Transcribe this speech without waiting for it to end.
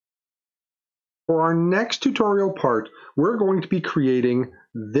For our next tutorial part, we're going to be creating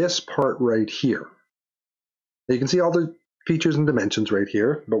this part right here. Now you can see all the features and dimensions right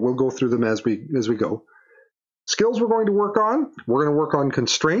here, but we'll go through them as we go. Skills we're going to work on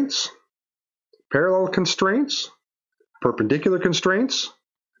constraints, parallel constraints, perpendicular constraints,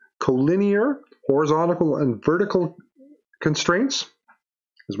 collinear, horizontal and vertical constraints,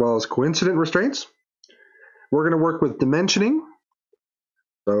 as well as coincident restraints. We're going to work with dimensioning.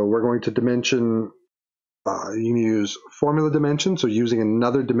 So we're going to dimension, you can use formula dimension, so using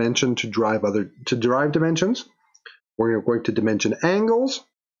another dimension to derive dimensions. We're going to dimension angles,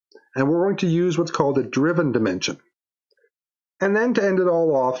 and we're going to use what's called a driven dimension. And then to end it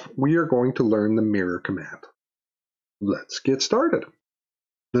all off, we are going to learn the mirror command. Let's get started.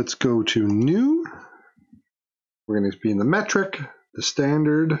 Let's go to new. We're going to be in the metric, the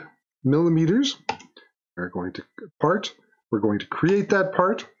standard millimeters. We're going to part. We're going to create that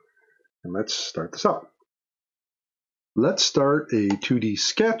part, and let's start this up. Let's start a 2D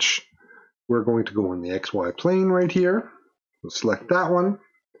sketch. We're going to go in the XY plane right here. We'll select that one,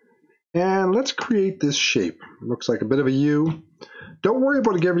 and let's create this shape. It looks like a bit of a U. Don't worry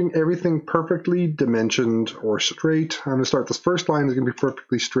about getting everything perfectly dimensioned or straight. I'm going to start this first line is going to be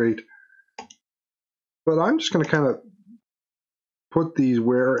perfectly straight, but I'm just going to kind of put these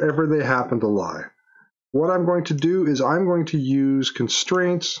wherever they happen to lie. What I'm going to do is I'm going to use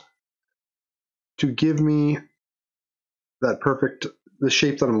constraints to give me that the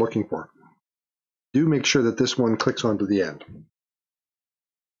shape that I'm looking for. Do make sure that this one clicks onto the end.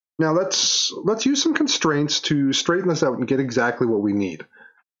 Now let's use some constraints to straighten this out and get exactly what we need.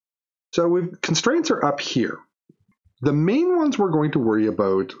 So constraints are up here. The main ones we're going to worry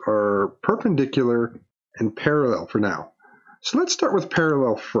about are perpendicular and parallel for now. So let's start with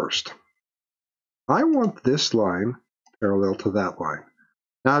parallel first. I want this line parallel to that line.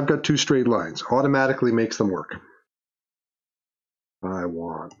 Now I've got two straight lines. Automatically makes them work. I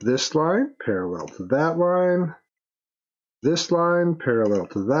want this line parallel to that line. This line parallel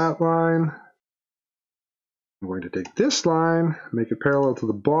to that line. I'm going to take this line, make it parallel to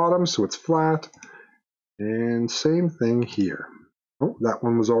the bottom so it's flat. And same thing here. Oh, that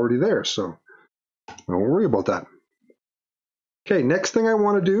one was already there, so don't worry about that. Okay, next thing I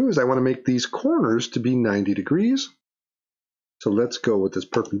want to do is I want to make these corners to be 90 degrees. So let's go with this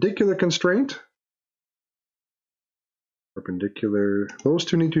perpendicular constraint. Perpendicular, those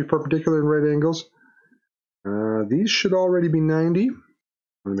two need to be perpendicular in right angles. These should already be 90. I'm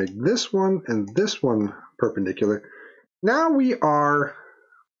going to make this one and this one perpendicular. Now we have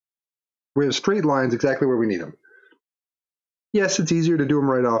straight lines exactly where we need them. Yes, it's easier to do them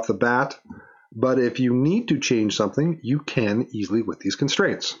right off the bat, but if you need to change something, you can easily with these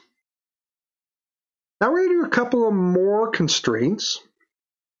constraints. Now we're going to do a couple of more constraints.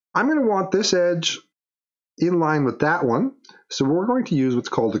 I'm going to want this edge in line with that one, so we're going to use what's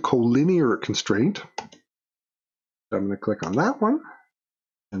called a collinear constraint. So I'm going to click on that one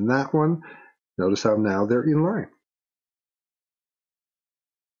and that one. Notice how now they're in line.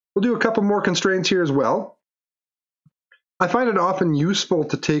 We'll do a couple more constraints here as well. I find it often useful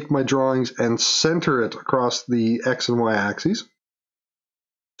to take my drawings and center it across the X and Y axes.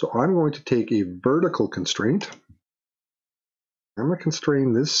 So I'm going to take a vertical constraint. I'm going to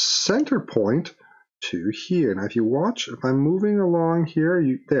constrain this center point to here. Now if you watch, if I'm moving along here,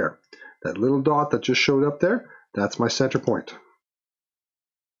 there, that little dot that just showed up there, that's my center point.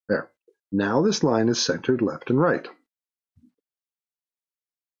 There. Now this line is centered left and right.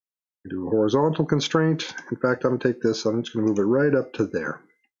 Do a horizontal constraint. In fact, I'm going to take this, I'm just going to move it right up to there.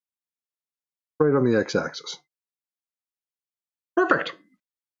 Right on the x-axis. Perfect.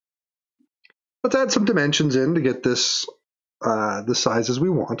 Let's add some dimensions in to get this the sizes we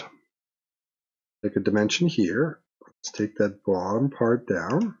want. Take a dimension here. Let's take that bottom part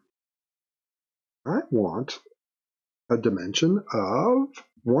down. I want a dimension of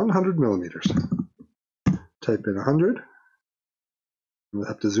 100 millimeters. Type in 100. I'll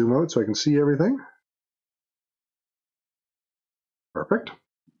have to zoom out so I can see everything. Perfect.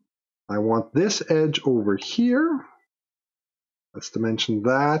 I want this edge over here. Let's dimension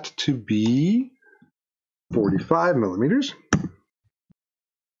that to be 45 millimeters.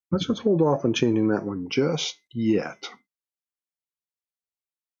 Let's just hold off on changing that one just yet.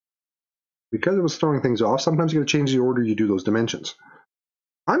 Because it was throwing things off, sometimes you got to change the order you do those dimensions.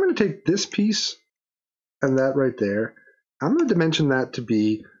 I'm going to take this piece and that right there. I'm going to dimension that to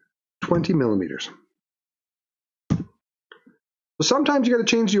be 20 millimeters. So sometimes you got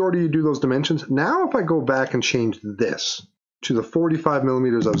to change the order you do those dimensions. Now if I go back and change this to the 45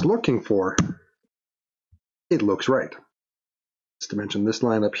 millimeters I was looking for, it looks right. Let's dimension this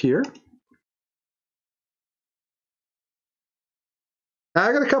line up here. Now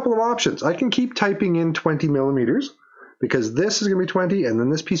I got a couple of options. I can keep typing in 20 millimeters because this is going to be 20, and then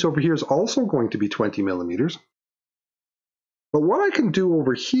this piece over here is also going to be 20 millimeters. But what I can do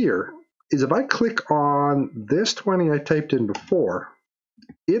over here is if I click on this 20 I typed in before,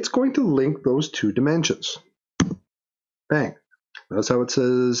 it's going to link those two dimensions. Bang. Notice how it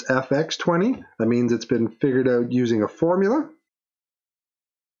says FX20? That means it's been figured out using a formula.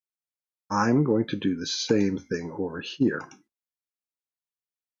 I'm going to do the same thing over here.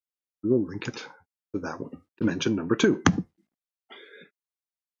 We'll link it to that one, dimension number 2.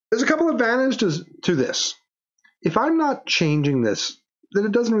 There's a couple of advantages to this. If I'm not changing this, then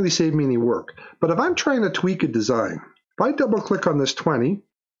it doesn't really save me any work. But if I'm trying to tweak a design, if I double click on this 20,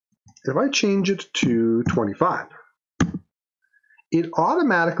 if I change it to 25, it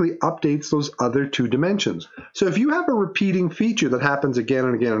automatically updates those other two dimensions. So if you have a repeating feature that happens again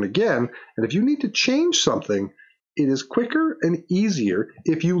and again and again, and if you need to change something, it is quicker and easier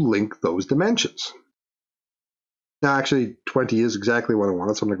if you link those dimensions. Now actually 20 is exactly what I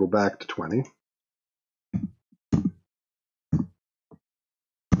wanted, so I'm going to go back to 20.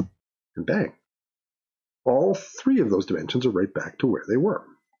 And bang. All 3 of those dimensions are right back to where they were.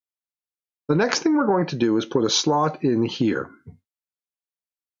 The next thing we're going to do is put a slot in here.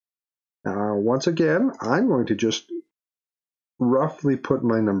 Now, once again, I'm going to just roughly put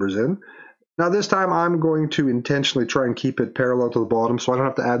my numbers in. Now this time I'm going to intentionally try and keep it parallel to the bottom so I don't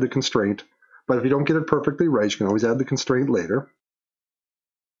have to add the constraint. But if you don't get it perfectly right, you can always add the constraint later.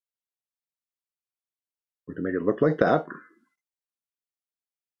 We're going to make it look like that.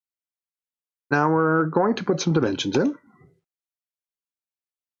 Now we're going to put some dimensions in.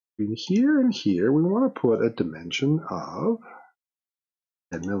 Between here and here, we want to put a dimension of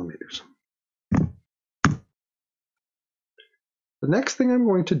 10 millimeters. The next thing I'm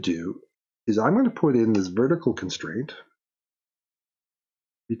going to do is I'm going to put in this vertical constraint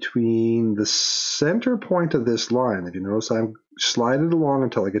between the center point of this line. If you notice, I'm sliding it along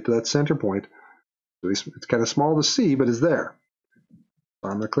until I get to that center point. It's kind of small to see, but it's there. So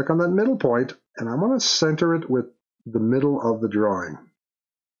I'm going to click on that middle point, and I'm going to center it with the middle of the drawing.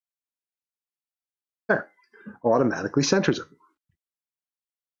 There. Automatically centers it.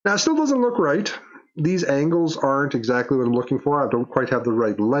 Now, it still doesn't look right. These angles aren't exactly what I'm looking for. I don't quite have the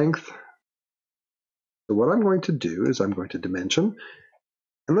right length. So what I'm going to do is I'm going to dimension,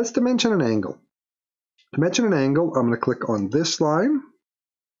 and let's dimension an angle. Dimension an angle, I'm going to click on this line.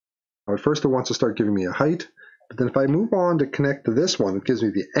 Now, at first it wants to start giving me a height, but then if I move on to connect to this one, it gives me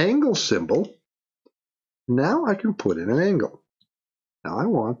the angle symbol. Now I can put in an angle. Now I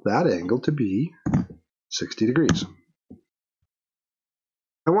want that angle to be 60 degrees.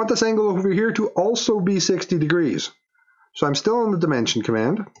 I want this angle over here to also be 60 degrees. So I'm still on the dimension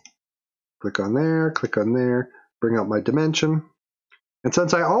command. Click on there, bring out my dimension. And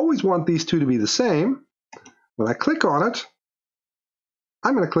since I always want these two to be the same, when I click on it,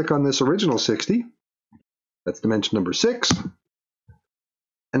 I'm going to click on this original 60. That's dimension number 6.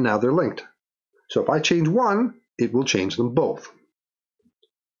 And now they're linked. So if I change one, it will change them both.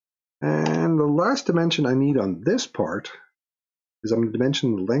 And the last dimension I need on this part is I'm going to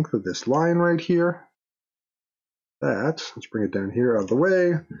dimension the length of this line right here. That, let's bring it down here out of the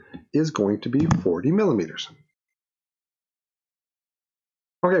way, is going to be 40 millimeters.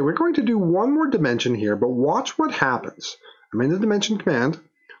 Okay, we're going to do one more dimension here, but watch what happens. I'm in the dimension command.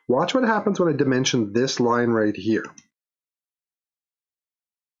 Watch what happens when I dimension this line right here.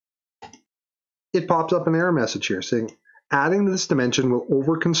 It pops up an error message here saying, adding this dimension will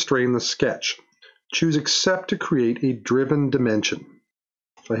over-constrain the sketch. Choose accept to create a driven dimension.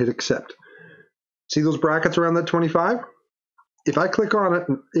 So I hit accept. See those brackets around that 25? If I click on it,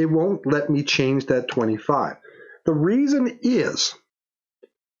 it won't let me change that 25. The reason is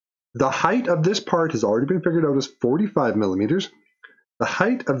the height of this part has already been figured out as 45 millimeters. The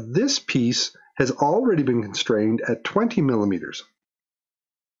height of this piece has already been constrained at 20 millimeters.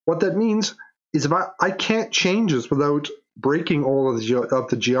 What that means is if I can't change this without breaking all of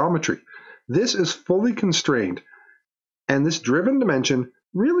the geometry. This is fully constrained, and this driven dimension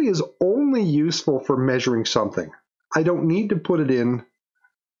really is only useful for measuring something. I don't need to put it in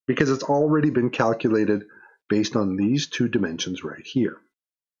because it's already been calculated based on these two dimensions right here.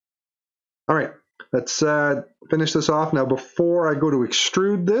 All right, let's finish this off. Now, before I go to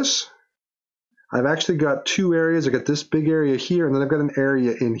extrude this, I've actually got two areas. I've got this big area here, and then I've got an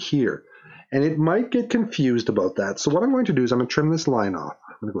area in here. And it might get confused about that. So what I'm going to do is I'm going to trim this line off.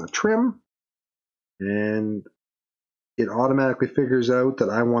 I'm going to go to trim, and it automatically figures out that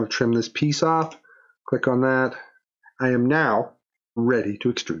I want to trim this piece off. Click on that. I am now ready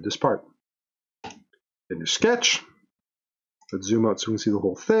to extrude this part. Finish sketch. Let's zoom out so we can see the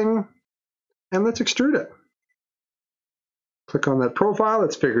whole thing. And let's extrude it. Click on that profile.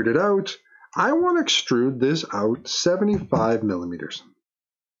 It's figured it out. I want to extrude this out 75 millimeters.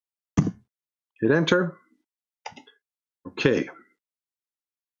 Hit enter. Okay.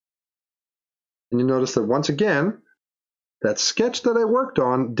 And you notice that once again, that sketch that I worked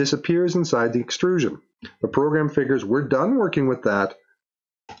on disappears inside the extrusion. The program figures we're done working with that.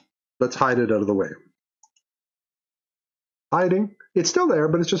 Let's hide it out of the way. Hiding. It's still there,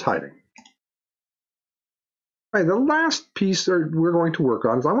 but it's just hiding. All right, the last piece that we're going to work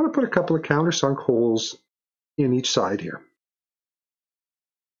on is I want to put a couple of countersunk holes in each side here.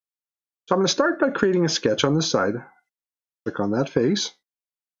 So I'm going to start by creating a sketch on this side. Click on that face.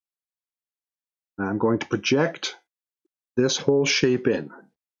 And I'm going to project this whole shape in.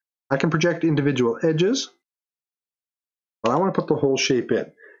 I can project individual edges, but I want to put the whole shape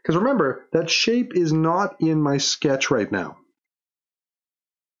in. Because remember, that shape is not in my sketch right now.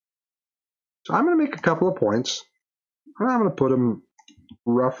 So I'm going to make a couple of points, and I'm going to put them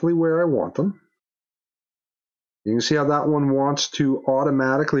roughly where I want them. You can see how that one wants to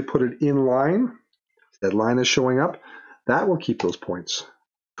automatically put it in line. That line is showing up. That will keep those points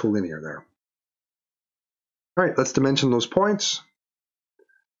collinear there. All right, let's dimension those points.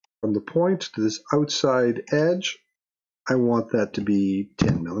 From the point to this outside edge, I want that to be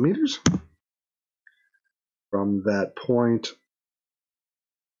 10 millimeters. From that point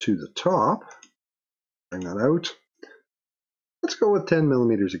to the top, bring that out. Let's go with 10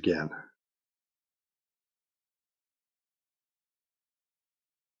 millimeters again.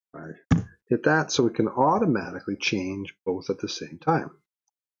 I hit that so it can automatically change both at the same time.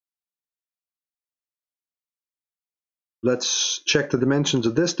 Let's check the dimensions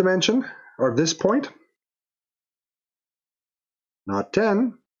of this dimension, or this point. Not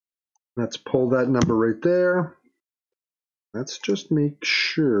 10. Let's pull that number right there. Let's just make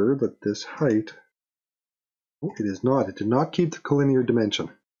sure that this height, oh, it is not. It did not keep the collinear dimension.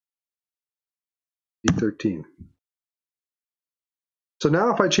 D13. So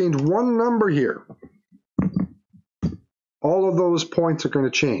now if I change one number here, all of those points are going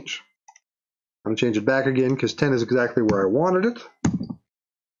to change. I'm going to change it back again because 10 is exactly where I wanted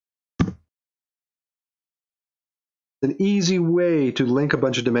it. An easy way to link a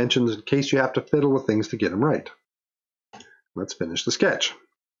bunch of dimensions in case you have to fiddle with things to get them right. Let's finish the sketch.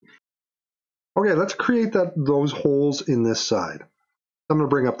 Okay, let's create those holes in this side. I'm going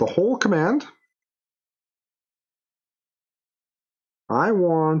to bring up the hole command. I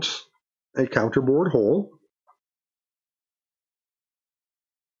want a counterbore hole.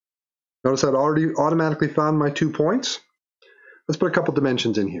 Notice I'd already automatically found my 2 points. Let's put a couple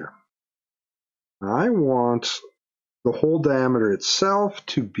dimensions in here. I want the hole diameter itself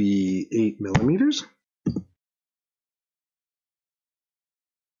to be 8 millimeters.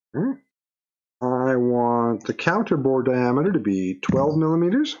 I want the counterbore diameter to be 12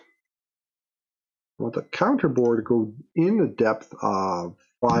 millimeters. I want the counterbore to go in a depth of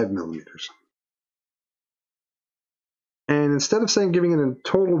 5 millimeters. And instead of saying giving it a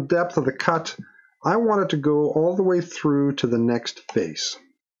total depth of the cut, I want it to go all the way through to the next face.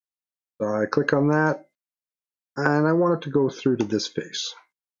 So I click on that, and I want it to go through to this face.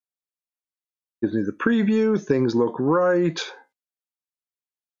 Gives me the preview, things look right.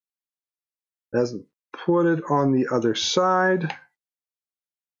 Hasn't put it on the other side.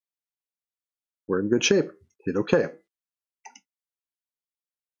 We're in good shape. Hit OK.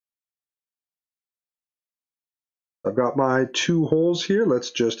 I've got my 2 holes here.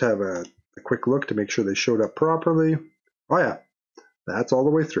 Let's just have a quick look to make sure they showed up properly. Oh yeah, that's all the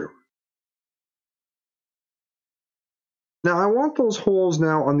way through. Now I want those holes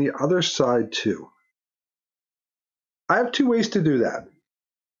now on the other side too. I have 2 ways to do that.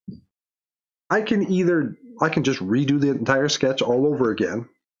 I can just redo the entire sketch all over again,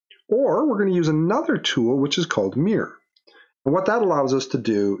 or we're going to use another tool which is called Mirror. And what that allows us to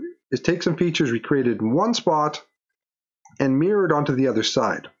do is take some features we created in one spot and mirror it onto the other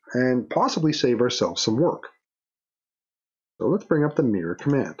side, and possibly save ourselves some work. So let's bring up the mirror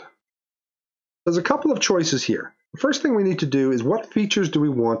command. There's a couple of choices here. The first thing we need to do is what features do we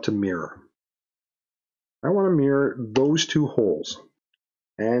want to mirror? I want to mirror those 2 holes,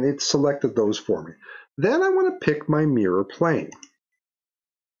 and it selected those for me. Then I want to pick my mirror plane.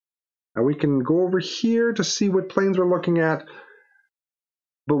 Now we can go over here to see what planes we're looking at.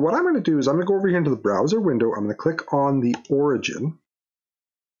 But what I'm going to do is I'm going to go over here into the browser window. I'm going to click on the origin.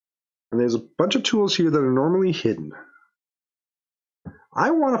 And there's a bunch of tools here that are normally hidden.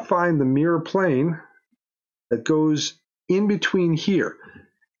 I want to find the mirror plane that goes in between here.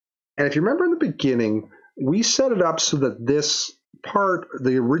 And if you remember in the beginning, we set it up so that this part,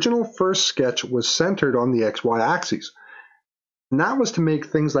 the original first sketch, was centered on the XY axes. And that was to make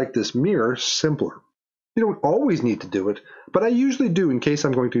things like this mirror simpler. You don't always need to do it, but I usually do in case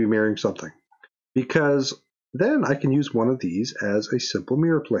I'm going to be mirroring something, because then I can use one of these as a simple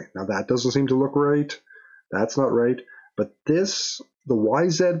mirror plane. Now that doesn't seem to look right. That's not right. But this, the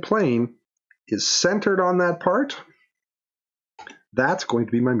YZ plane, is centered on that part. That's going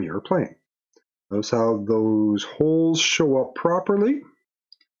to be my mirror plane. Notice how those holes show up properly.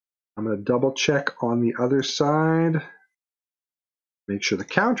 I'm going to double check on the other side. Make sure the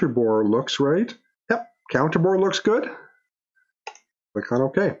counter bore looks right. Yep, counter bore looks good. Click on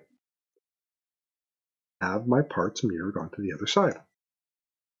OK. Have my parts mirrored onto the other side.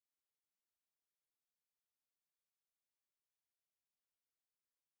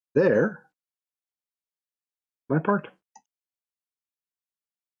 There, my part.